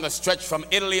 Your tongue is stretched from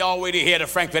Italy all the way to here to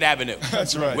Frankfurt Avenue.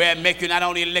 That's right. We'll make you not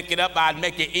only lick it up, I'd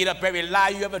make you eat up every lie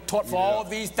you ever taught for all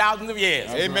these thousands of years.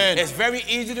 Amen. It's very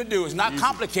easy to do. It's not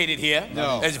complicated here.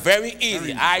 No. It's very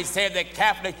easy. I say the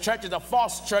Catholic Church is a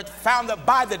false church founded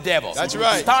by the devil. That's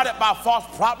right. Started by false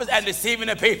prophets and deceiving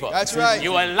the people. That's right.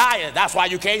 You are liars. That's why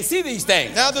you can't see these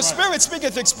things. Now the Spirit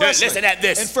speaketh expressly. Listen at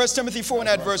this. In 1 Timothy 4 and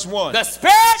at verse 1. The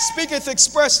Spirit speaketh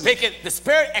expressly. The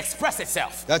Spirit express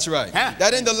itself. That's right. Huh?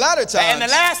 That in the latter times, in the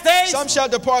last days, some shall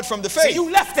depart from the faith. So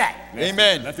you left that.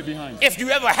 Amen. Left it behind. If you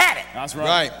ever had it. That's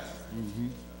right. Right.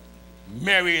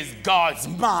 Mary is God's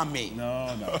mommy.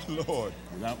 No, no. Oh, Lord.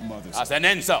 Without mother. That's an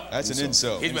insult. That's an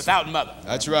insult. He's without mother.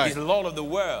 That's right. He's the Lord of the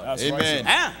world. That's Amen.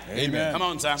 Right, Amen. Come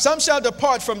on, son. Some shall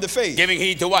depart from the faith. Giving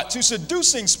heed to what? To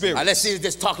seducing spirits. Let's see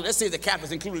this talk. Let's see if the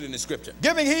Catholics included in the scripture.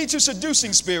 Giving heed to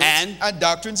seducing spirits and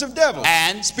doctrines of devils.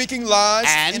 And speaking lies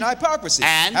and hypocrisy.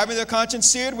 And having their conscience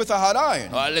seared with a hot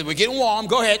iron. We're getting warm.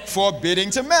 Go ahead. Forbidding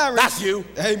to marry. That's you.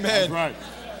 Amen. That's right.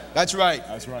 That's right.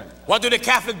 That's right. What do the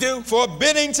Catholics do?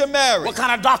 Forbidding to marry. What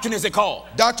kind of doctrine is it called?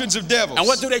 Doctrines of devils. And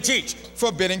what do they teach?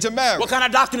 Forbidding to marry. What kind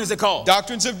of doctrine is it called?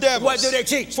 Doctrines of devils. What do they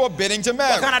teach? Forbidding to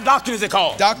marry. What kind of doctrine is it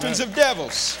called? Doctrines of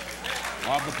devils.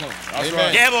 That's Amen.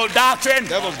 right. Devil doctrine.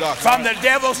 Devil's doctrine. From the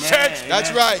devil's church.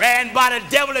 That's right. Ran by the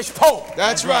devilish pope.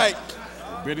 That's right.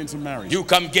 Forbidding to marry. You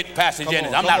come get Pastor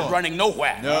Jennings. I'm not running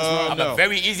nowhere. No, I'm a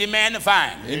very easy man to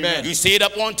find. Amen. You see it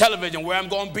up on television where I'm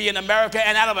going to be in America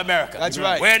and out of America. That's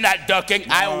right. We're not ducking.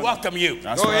 I welcome you.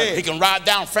 That's Go right. ahead. He can ride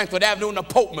down Frankfurt Avenue in a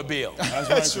Pope-mobile.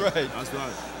 That's right. That's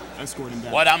right. Escort him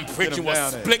down. What I'm preaching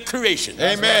was split creation.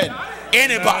 Amen.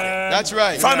 Anybody. That's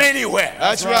right. From anywhere.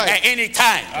 That's right. At any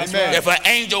time. Amen. If an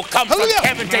angel comes Hallelujah. from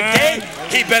heaven today,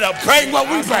 he better bring what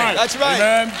we bring. That's right.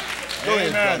 Amen. Go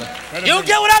ahead, Amen. You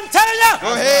get what I'm telling you?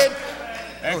 Go ahead.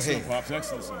 Excellent, Pops.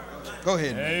 Excellent, sir. Go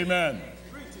ahead. Amen.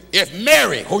 If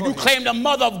Mary, who you claim the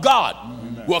mother of God,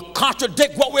 will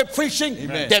contradict what we're preaching,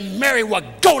 then Mary will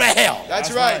go to hell.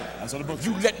 That's right. That's what the book.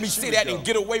 You let me say that and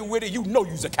get away with it, you know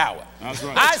you's a coward. That's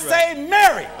right. I say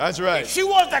Mary. That's right. If she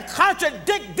wants to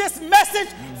contradict this message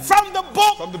from the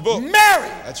book, Mary,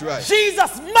 that's right.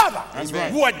 Jesus' mother, That's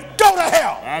right. would go to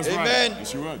hell. That's right. Amen.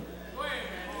 Yes, you would.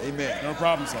 Amen. No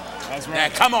problem, sir. That's right. Now,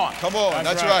 come on. Come on.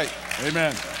 That's right.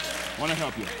 Amen. Want to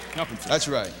help you. Help him, sir. That's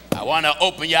right. I want to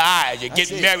open your eyes. You're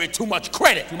getting Mary too much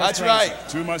credit. That's right.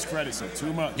 Too much credit, sir.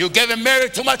 Too much. You're giving Mary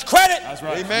too much credit. That's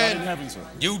right. Amen. Not in heaven, sir.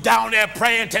 You down there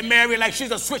praying to Mary like she's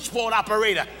a switchboard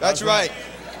operator. That's right.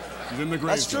 He's in the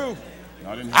grave. That's sir. true.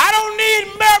 Not in heaven. I don't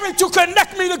need Mary to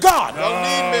connect me to God. Don't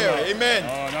need Mary. Amen.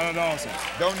 Oh, not at all, sir.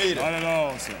 Don't need Not it. at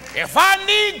all, sir. If I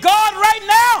need God right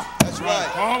now, That's right.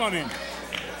 Call on him.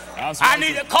 That's I right,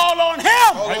 need sir. to call on him.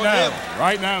 Call Right on now. him.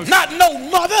 Right now. sir. Not no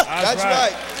mother. That's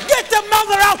right. Get the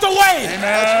mother out the way. Amen.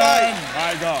 That's right.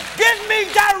 My God. Give me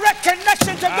direct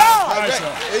connection to That's God. right, Okay.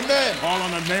 sir. Amen. Call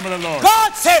on the name of the Lord.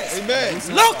 God says, Amen.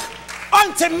 look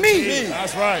unto me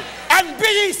That's right. and be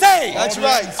ye saved. That's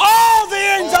right. All the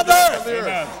ends of the earth.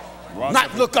 Amen.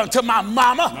 Not look unto my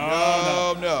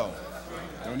mama. No.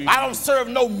 I don't serve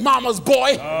no mama's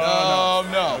boy. No.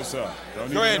 No, sir. Don't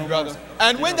need Go ahead, no brother. more.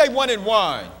 And when they wanted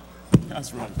wine.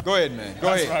 That's right. Go ahead, man. Go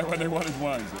That's ahead. right. When they wanted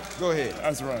wine, sir. Go ahead.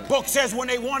 That's right. Book says when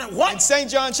they wanted In what? St.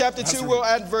 John chapter 2, we'll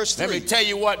add verse 3. Let me tell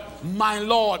you what my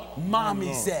Lord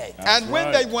mommy said. And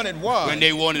when they wanted wine, When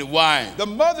they wanted wine, the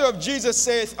mother of Jesus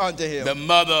saith unto him, the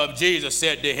mother of Jesus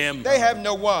said to him, they have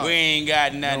no wine. we ain't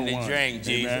got nothing No to wine. drink,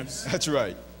 Amen. Jesus. That's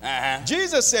right. Uh-huh.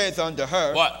 Jesus saith unto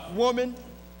her, What? Woman,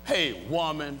 Hey,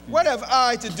 woman, what have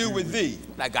I to do with thee?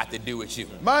 what I got to do with you?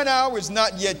 Mine hour is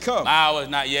not yet come. My hour is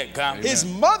not yet come. His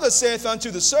mother saith unto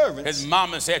the servants, His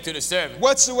mama said to the servant,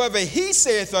 whatsoever he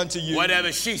saith unto you,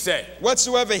 whatever she said.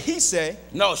 whatsoever he say,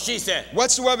 No, she said.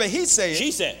 whatsoever he saith,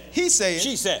 She said. he saith,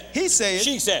 She said. he saith,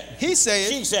 She said. he saith,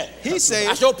 She said. he saith.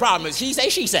 That's your problem is he say,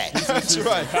 she said. That's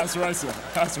right. That's right, sir.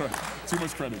 That's right. Too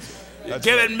much credit, sir. You're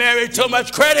giving Mary too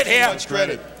much credit here. Too much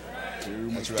credit. Too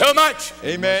much. Too much.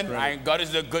 Amen. My God, this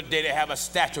is a good day to have a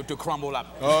statue to crumble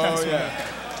up. Oh, yeah.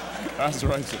 That's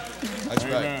right, sir. That's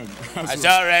right. Amen. That's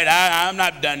all right. I'm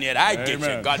not done yet. I get you.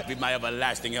 Amen. God be my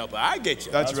everlasting helper. I get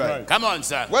you. That's right. Come on,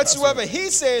 son. Whatsoever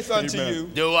he saith unto Amen. you,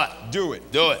 Do what? do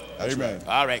it. Do it. That's Amen. right.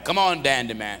 All right. Come on,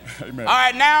 Dandy man. Amen. All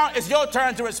right. Now it's your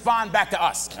turn to respond back to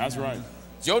us. That's right.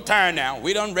 It's your turn now.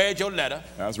 We done read your letter.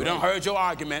 That's we right. done heard your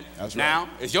argument. That's now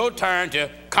it's your turn to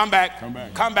come back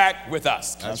with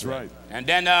us. That's right. And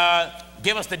then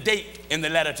give us the date in the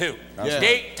letter too. right.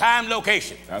 Date, time,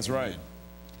 location. That's right.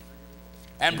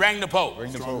 And bring the Pope.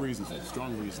 Bring the Strong Pope. reason, sir.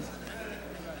 Strong reason.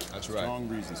 That's right. Strong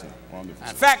reason, sir. Wonderful.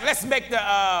 In fact, let's make the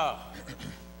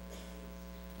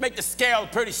scale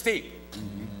pretty steep.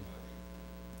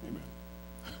 Amen.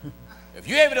 If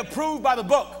you're able to prove by the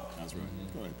book That's right.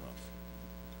 Go ahead, Pops.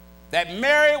 that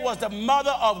Mary was the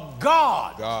mother of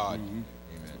God, God.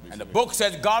 and the book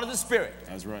says God is the Spirit,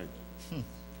 That's right.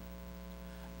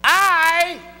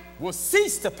 I will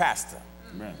cease to pastor.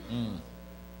 Amen.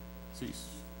 Cease.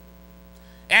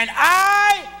 And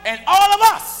I and all of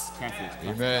us Catholic.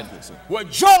 Amen. Catholic, sir. will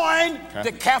join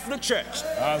the Catholic Church.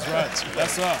 That's right.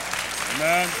 Yes, sir.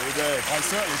 Amen. Quite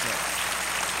certainly, sir.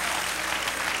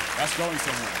 That's going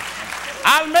somewhere.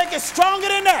 I'll make it stronger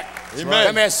than that. Amen.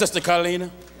 Come here, Sister Carlina.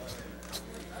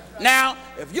 Now,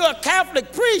 if you're a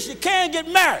Catholic priest, you can't get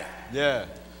married. Yeah.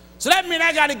 So that means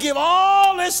I got to give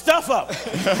all this stuff up.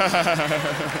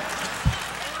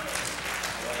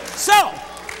 So,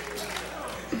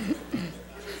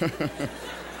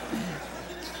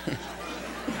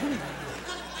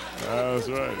 that's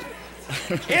right.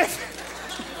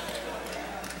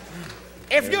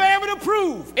 if you're able to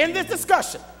prove in this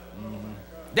discussion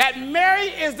that Mary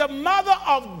is the mother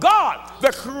of God,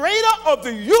 the creator of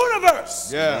the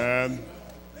universe, yeah,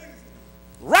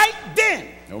 right then,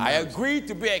 I agreed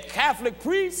to be a Catholic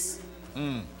priest.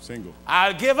 Single.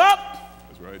 I'll give up.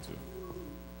 That's right, too.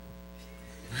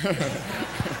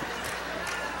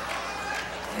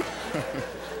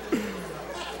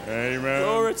 Amen.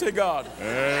 Glory to God.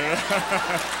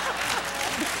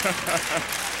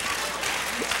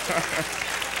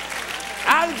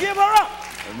 I'll give her up.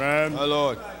 Amen. my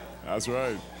Lord. That's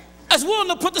right. That's willing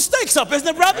to put the stakes up, isn't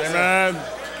it, brothers? Amen.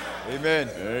 Amen.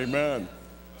 Amen.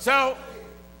 So,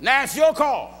 now it's your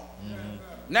call.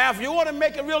 Now, if you want to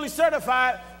make it really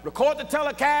certified, record the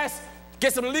telecast,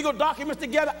 get some legal documents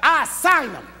together, I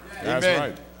sign them. That's Amen.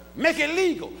 right. Make it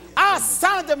legal. I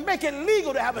signed to make it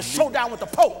legal to have a showdown with the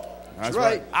Pope. That's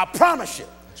right. I promise you.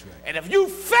 And if you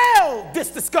fail this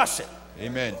discussion,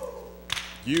 Amen.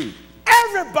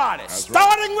 everybody,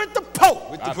 starting with the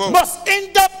Pope, must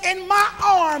end up in my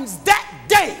arms that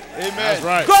day. Amen. That's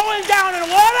right. Going down in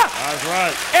water. That's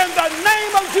right. In the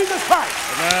name of Jesus Christ.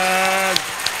 Amen.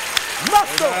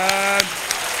 Must do it. Amen.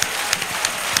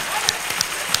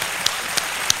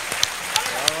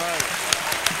 All right.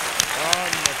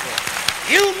 Wonderful.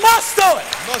 You must do it.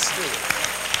 Must do it.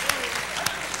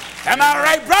 Am I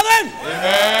right, brethren?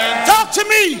 Amen. Talk to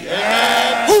me.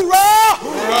 Amen. Hoorah!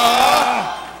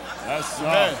 Hoorah! Yes,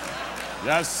 sir.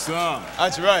 Yes, sir.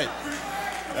 That's right.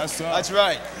 Yes, sir. That's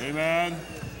right. Amen.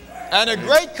 And a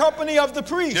great company of the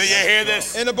priests. Do you hear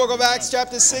this? In the book of Acts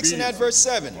chapter 6 and at verse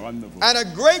 7. Wonderful. And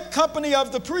a great company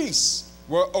of the priests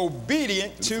were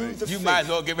obedient to the You faith. might as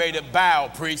well get ready to bow,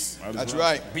 priest. That's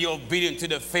right. Be obedient to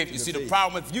the faith. You see, the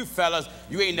problem with you fellas,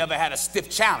 you ain't never had a stiff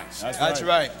challenge. That's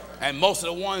right. And most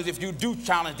of the ones, if you do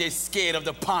challenge, they're scared of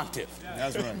the pontiff.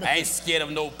 That's right. I ain't scared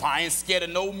of I ain't scared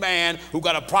of no man who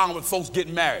got a problem with folks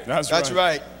getting married. That's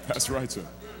right. That's right, sir.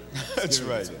 That's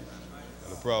right.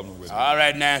 Got a problem with it. All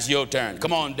right, now it's your turn.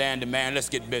 Come on, Dan the man, let's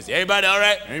get busy. Everybody all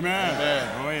right? Amen.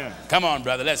 Amen. Oh, yeah. Come on,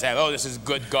 brother, let's have it. Oh, this is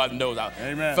good. God knows. I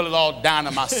Amen. feel it all down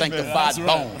in my sanctified That's right.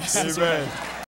 bones. Amen.